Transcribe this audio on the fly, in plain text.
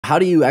how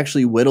do you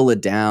actually whittle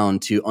it down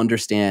to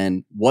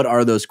understand what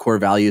are those core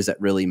values that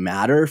really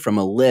matter from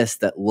a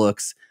list that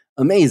looks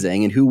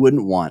amazing, and who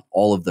wouldn't want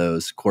all of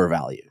those core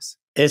values?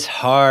 It's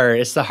hard.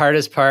 It's the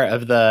hardest part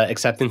of the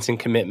acceptance and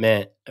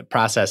commitment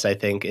process, I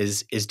think,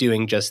 is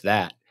doing just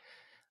that.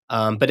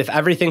 But if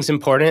everything's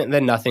important,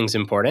 then nothing's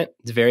important.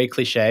 It's very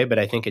cliche, but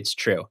I think it's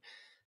true.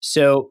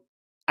 So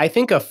I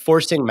think a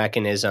forcing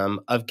mechanism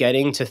of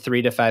getting to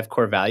 3 to 5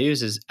 core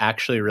values is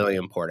actually really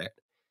important.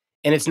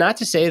 And it's not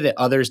to say that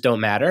others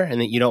don't matter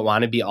and that you don't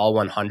want to be all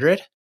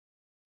 100,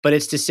 but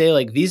it's to say,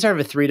 like, these are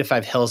the 3 to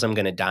 5 hills I'm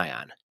going to die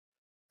on.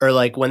 Or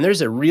like when there's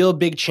a real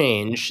big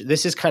change,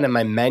 this is kind of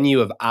my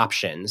menu of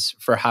options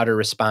for how to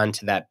respond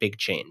to that big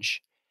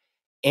change.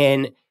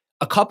 And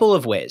a couple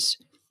of ways.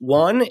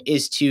 One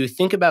is to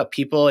think about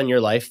people in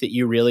your life that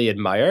you really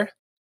admire.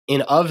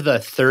 And of the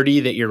 30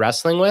 that you're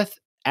wrestling with,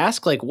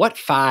 ask like, what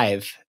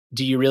 5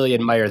 do you really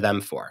admire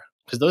them for?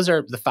 Because those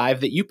are the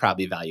 5 that you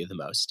probably value the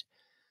most.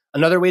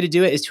 Another way to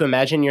do it is to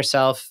imagine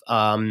yourself,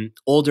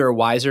 older,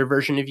 wiser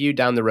version of you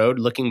down the road,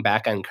 looking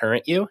back on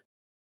current you.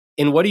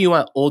 And what do you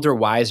want older,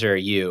 wiser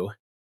you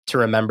to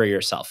remember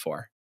yourself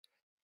for?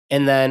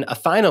 And then a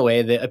final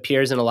way that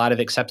appears in a lot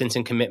of acceptance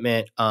and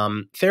commitment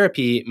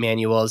therapy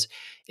manuals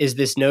is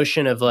this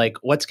notion of like,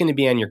 what's going to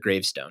be on your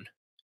gravestone?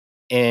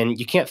 And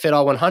you can't fit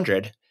all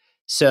 100.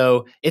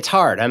 So it's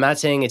hard. I'm not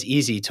saying it's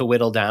easy to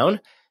whittle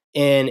down.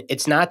 And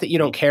it's not that you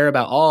don't care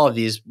about all of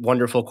these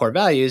wonderful core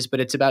values, but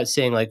it's about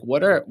saying like,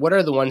 what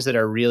are the ones that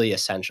are really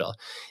essential?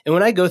 And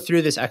when I go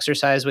through this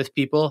exercise with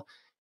people,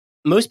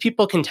 most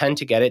people can tend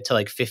to get it to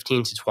like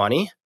 15 to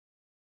 20.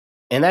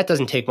 And that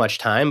doesn't take much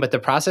time, but the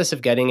process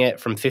of getting it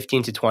from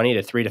 15 to 20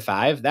 to 3 to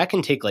 5, that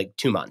can take like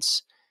 2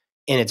 months.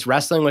 And it's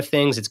wrestling with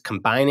things, it's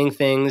combining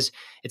things,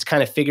 it's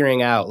kind of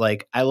figuring out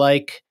like, I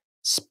like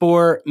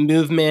sport,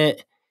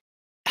 movement,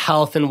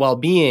 health, and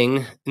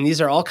well-being, and these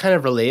are all kind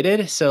of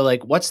related. So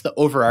like, what's the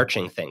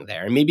overarching thing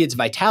there? And maybe it's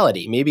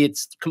vitality. Maybe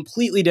it's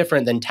completely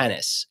different than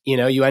tennis. You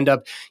know,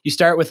 you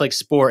start with like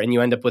sport and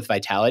you end up with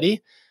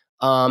vitality.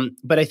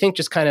 But I think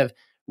just kind of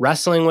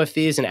wrestling with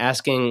these and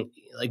asking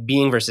like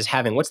being versus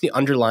having, what's the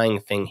underlying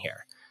thing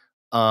here?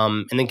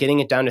 And then getting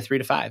it down to 3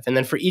 to 5. And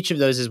then for each of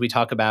those, as we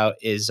talk about,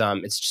 is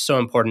it's just so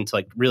important to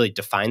like really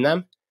define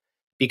them,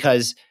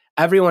 because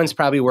everyone's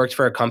probably worked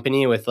for a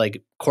company with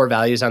like core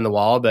values on the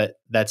wall, but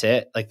that's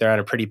it. Like they're on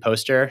a pretty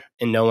poster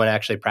and no one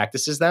actually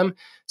practices them.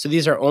 So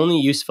these are only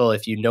useful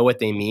if you know what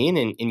they mean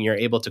and you're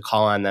able to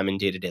call on them in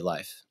day-to-day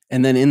life.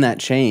 And then in that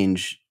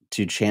change,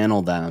 to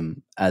channel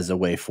them as a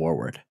way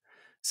forward.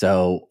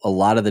 So a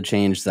lot of the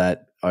change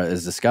that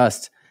is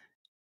discussed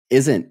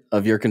isn't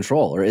of your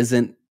control or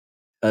isn't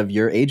of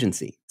your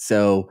agency.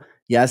 So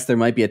yes, there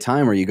might be a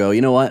time where you go,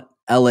 you know what?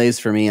 LA's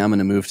for me. I'm going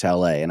to move to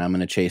LA and I'm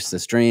going to chase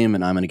this dream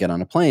and I'm going to get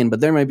on a plane.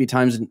 But there might be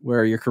times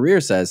where your career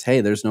says,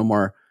 hey, there's no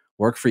more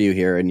work for you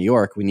here in New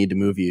York. We need to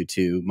move you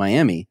to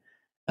Miami.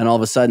 And all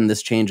of a sudden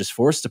this change is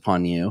forced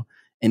upon you.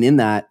 And in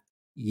that,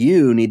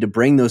 you need to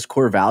bring those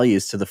core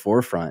values to the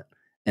forefront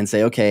and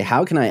say, okay,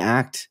 how can I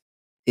act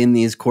in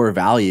these core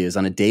values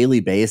on a daily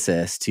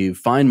basis to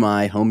find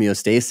my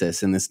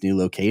homeostasis in this new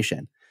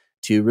location,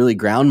 to really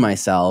ground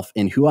myself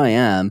in who I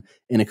am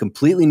in a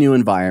completely new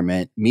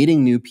environment,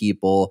 meeting new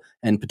people,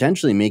 and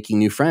potentially making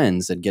new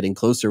friends and getting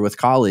closer with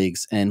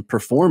colleagues and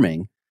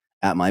performing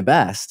at my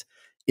best.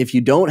 If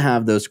you don't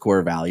have those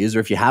core values, or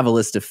if you have a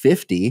list of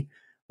 50,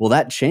 well,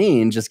 that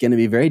change is going to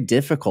be very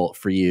difficult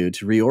for you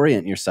to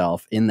reorient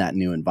yourself in that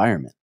new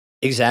environment.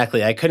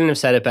 Exactly. I couldn't have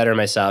said it better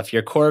myself.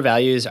 Your core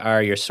values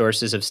are your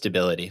sources of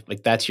stability.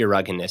 Like that's your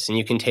ruggedness, and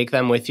you can take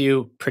them with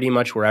you pretty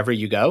much wherever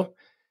you go.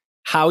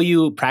 How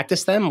you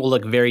practice them will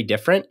look very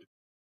different,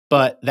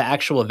 but the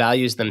actual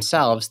values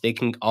themselves, they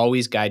can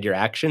always guide your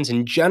actions.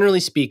 And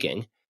generally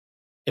speaking,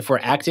 if we're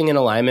acting in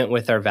alignment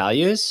with our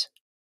values,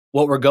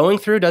 what we're going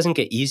through doesn't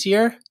get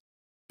easier,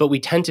 but we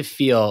tend to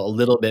feel a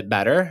little bit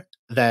better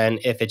than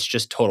if it's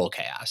just total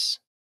chaos.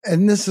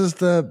 And this is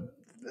the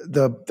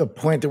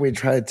point that we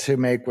try to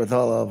make with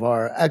all of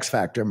our X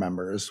Factor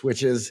members,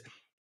 which is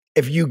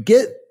if you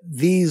get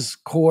these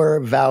core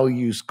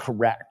values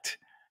correct,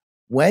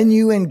 when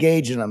you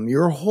engage in them,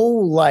 your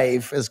whole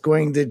life is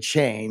going to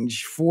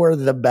change for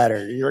the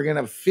better. You're going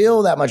to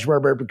feel that much more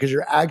better because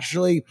you're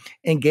actually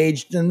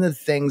engaged in the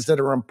things that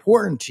are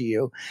important to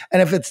you.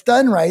 And if it's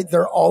done right,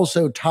 they're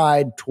also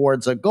tied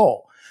towards a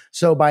goal.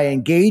 So by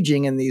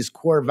engaging in these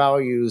core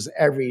values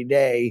every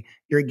day,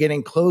 you're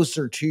getting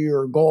closer to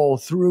your goal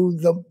through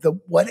the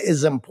what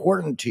is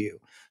important to you.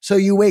 So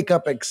you wake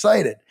up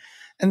excited.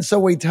 And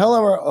so we tell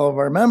all of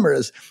our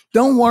members,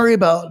 don't worry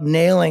about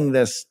nailing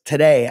this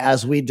today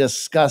as we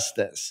discuss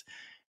this.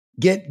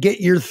 Get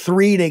your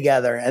 3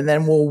 together, and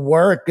then we'll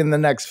work in the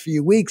next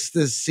few weeks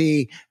to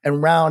see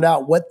and round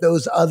out what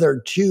those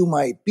other 2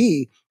 might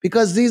be,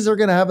 because these are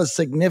going to have a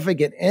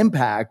significant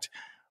impact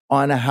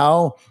on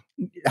how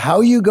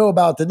you go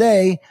about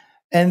today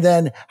and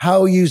then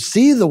how you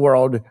see the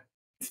world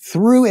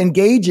through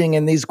engaging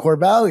in these core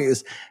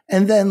values.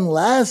 And then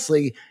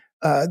lastly,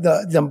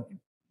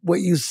 what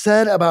you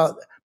said about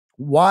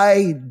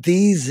why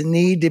these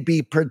need to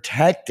be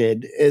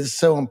protected is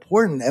so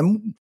important.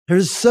 And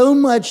there's so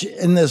much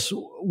in this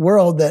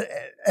world that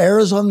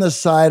errs on the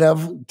side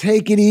of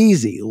take it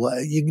easy.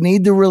 You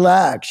need to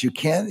relax. You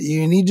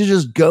need to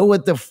just go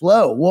with the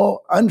flow.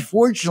 Well,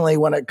 unfortunately,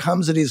 when it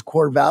comes to these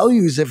core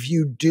values, if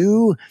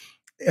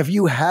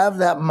you have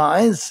that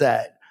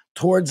mindset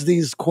towards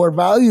these core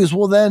values,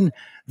 well, then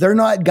they're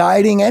not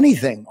guiding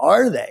anything,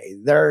 are they?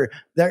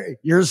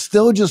 You're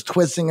still just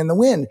twisting in the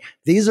wind.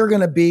 These are going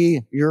to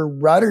be your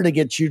rudder to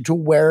get you to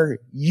where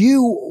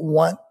you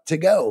want to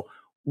go.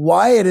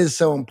 Why it is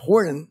so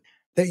important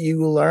that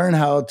you learn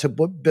how to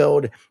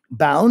build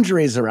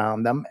boundaries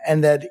around them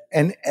and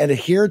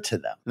adhere to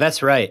them.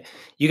 That's right.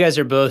 You guys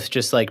are both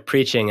just like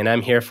preaching, and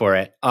I'm here for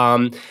it.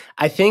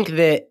 I think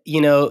that,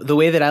 the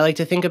way that I like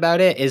to think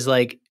about it is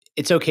like,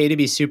 it's okay to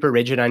be super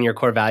rigid on your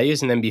core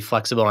values and then be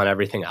flexible on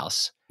everything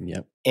else.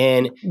 Yep.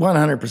 And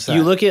 100%.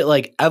 You look at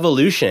like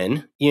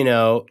evolution,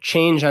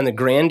 change on the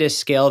grandest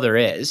scale there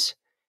is.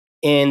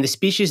 And the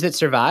species that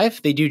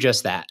survive, they do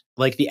just that.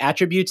 Like the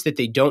attributes that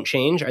they don't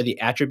change are the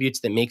attributes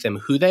that make them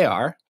who they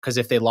are. Because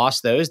if they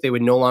lost those, they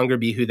would no longer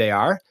be who they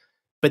are.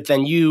 But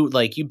then you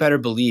better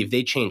believe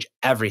they change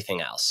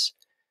everything else.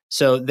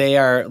 So they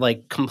are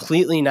like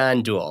completely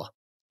non-dual,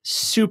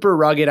 super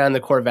rugged on the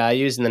core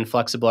values and then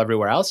flexible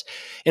everywhere else.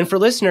 And for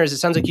listeners, it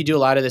sounds like you do a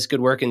lot of this good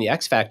work in the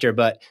X Factor.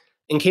 But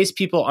in case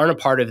people aren't a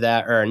part of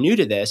that or are new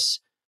to this,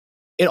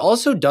 it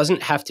also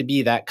doesn't have to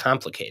be that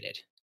complicated.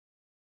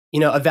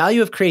 A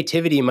value of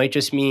creativity might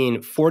just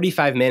mean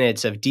 45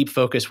 minutes of deep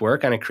focus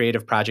work on a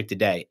creative project a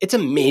day. It's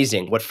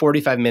amazing what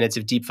 45 minutes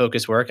of deep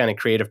focus work on a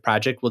creative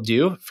project will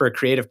do for a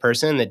creative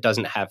person that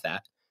doesn't have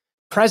that.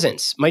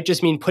 Presence might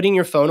just mean putting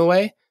your phone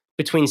away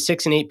between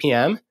 6 and 8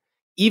 p.m.,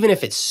 even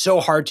if it's so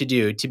hard to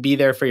do, to be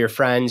there for your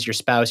friends, your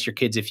spouse, your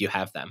kids, if you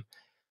have them.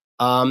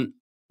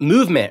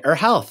 Movement or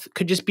health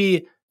could just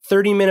be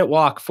 30-minute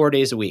walk 4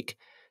 days a week.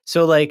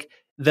 So like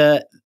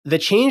the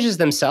changes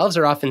themselves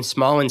are often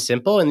small and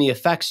simple, and the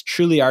effects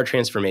truly are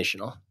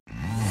transformational.